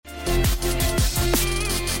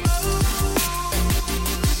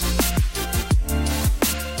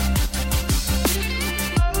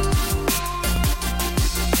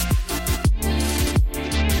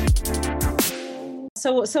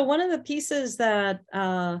So one of the pieces that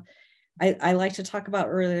I like to talk about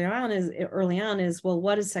early on is, well,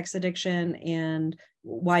 what is sex addiction and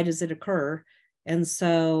why does it occur? And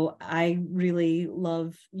so I really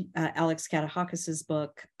love Alex Katehakis's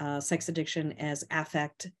book, Sex Addiction as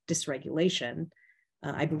Affect Dysregulation.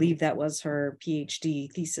 I believe that was her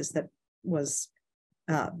PhD thesis that was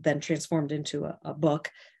then transformed into a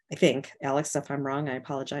book. I think, Alex, if I'm wrong, I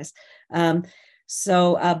apologize. But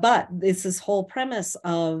it's this whole premise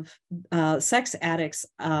of sex addicts,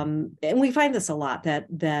 and we find this a lot,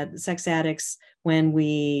 that sex addicts, when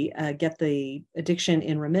we get the addiction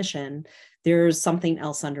in remission, there's something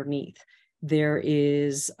else underneath. There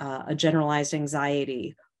is a generalized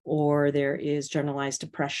anxiety, or there is generalized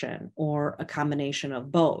depression, or a combination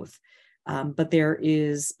of both. But there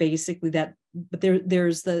is basically that. But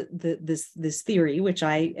there's this theory, which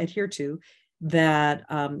I adhere to, that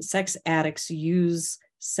sex addicts use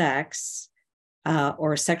sex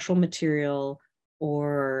or sexual material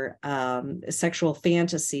or sexual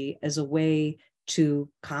fantasy as a way to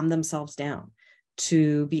calm themselves down,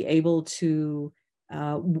 to be able to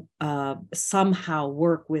somehow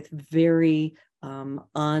work with very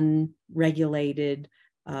unregulated,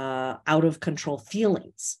 out of control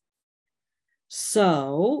feelings.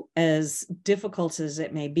 So as difficult as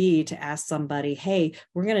it may be to ask somebody, hey,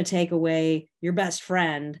 we're going to take away your best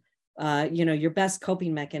friend, your best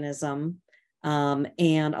coping mechanism,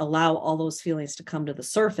 and allow all those feelings to come to the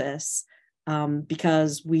surface,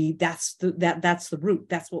 because that's the root.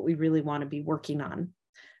 That's what we really want to be working on.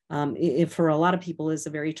 It, for a lot of people, is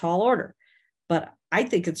a very tall order, but I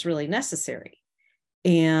think it's really necessary.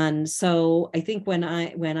 And so I think when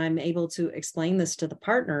I'm able to explain this to the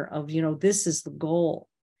partner of, this is the goal.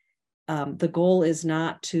 The goal is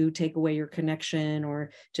not to take away your connection or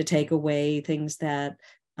to take away things that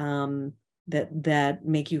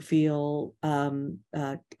make you feel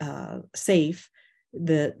safe.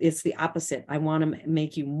 It's the opposite. I want to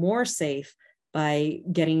make you more safe by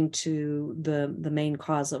getting to the main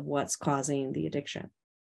cause of what's causing the addiction.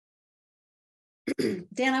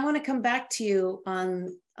 Dan, I want to come back to you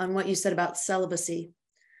on what you said about celibacy.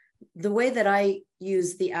 The way that I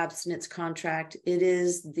use the abstinence contract, it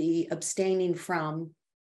is the abstaining from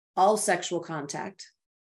all sexual contact.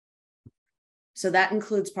 So that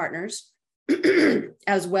includes partners,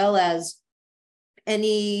 as well as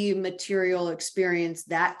any material experience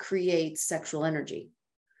that creates sexual energy,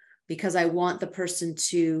 because I want the person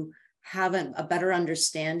to have a better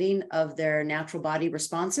understanding of their natural body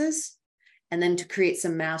responses, and then to create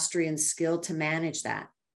some mastery and skill to manage that.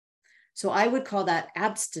 So I would call that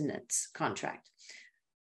abstinence contract.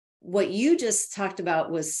 What you just talked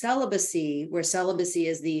about was celibacy, where celibacy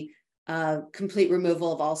is the complete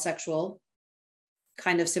removal of all sexual,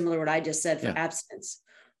 kind of similar to what I just said for abstinence.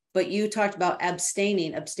 But you talked about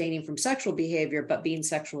abstaining from sexual behavior, but being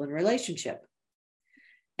sexual in relationship.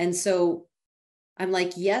 And so I'm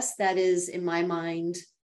like, yes, that is, in my mind,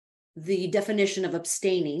 the definition of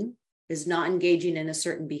abstaining is not engaging in a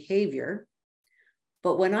certain behavior.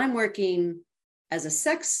 But when I'm working as a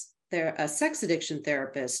sex addiction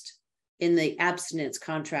therapist in the abstinence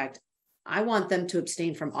contract, I want them to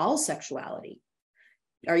abstain from all sexuality.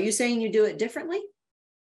 Are you saying you do it differently?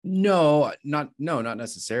 No, not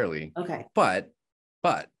necessarily. Okay. But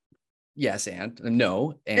yes, and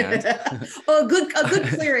no, and oh, a good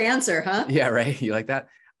clear answer, huh? Yeah, right. You like that?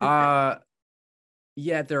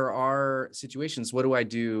 Yeah, there are situations. What do I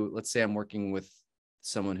do? Let's say I'm working with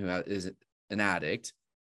someone who is an addict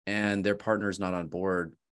and their partner is not on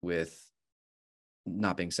board with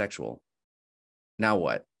not being sexual. Now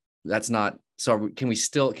what? That's not, so can we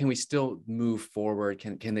still move forward?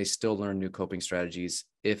 Can they still learn new coping strategies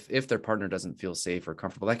if their partner doesn't feel safe or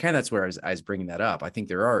comfortable? That's where I was bringing that up. I think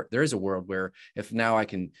there is a world where if now I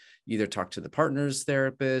can either talk to the partner's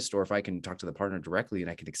therapist, or if I can talk to the partner directly and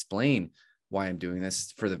I can explain why I'm doing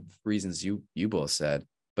this for the reasons you both said.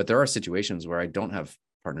 But there are situations where I don't have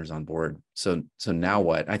partners on board. So now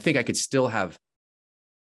what? I think I could still have,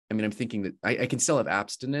 I'm thinking that I can still have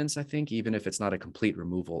abstinence, I think, even if it's not a complete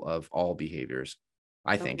removal of all behaviors,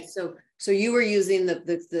 I think. Okay, so you were using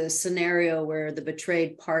the scenario where the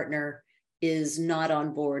betrayed partner is not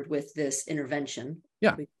on board with this intervention.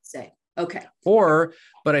 Yeah. We could say. Okay.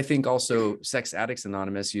 But I think also Sex Addicts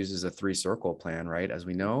Anonymous uses a 3-circle plan, right? As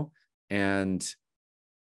we know, and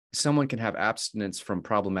someone can have abstinence from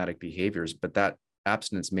problematic behaviors, but that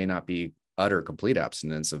abstinence may not be utter complete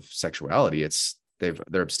abstinence of sexuality.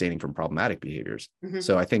 They're abstaining from problematic behaviors. Mm-hmm.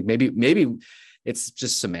 So I think maybe it's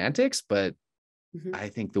just semantics, but mm-hmm. I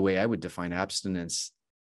think the way I would define abstinence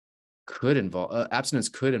could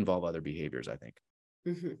involve other behaviors, I think.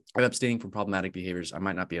 I'm abstaining from problematic behaviors. I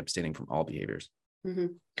might not be abstaining from all behaviors. So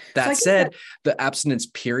That said, the abstinence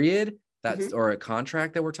period that's or a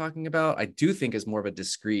contract that we're talking about, I do think is more of a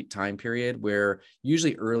discrete time period where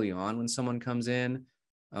usually early on when someone comes in,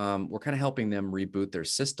 we're kind of helping them reboot their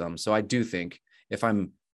system. So I do think if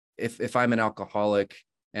I'm an alcoholic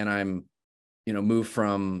and I'm, moved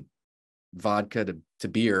from vodka to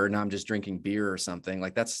beer, now I'm just drinking beer or something,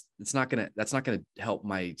 like that's not gonna help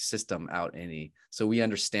my system out any. So we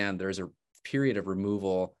understand there's a period of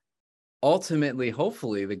removal. Ultimately,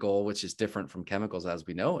 hopefully the goal, which is different from chemicals as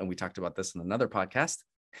we know, and we talked about this in another podcast,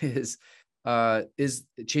 is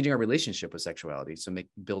changing our relationship with sexuality. So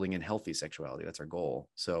building in healthy sexuality. That's our goal.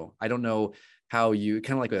 So I don't know how you,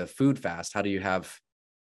 kind of like a food fast, how do you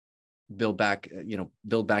build back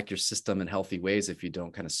your system in healthy ways if you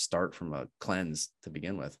don't kind of start from a cleanse to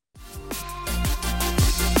begin with?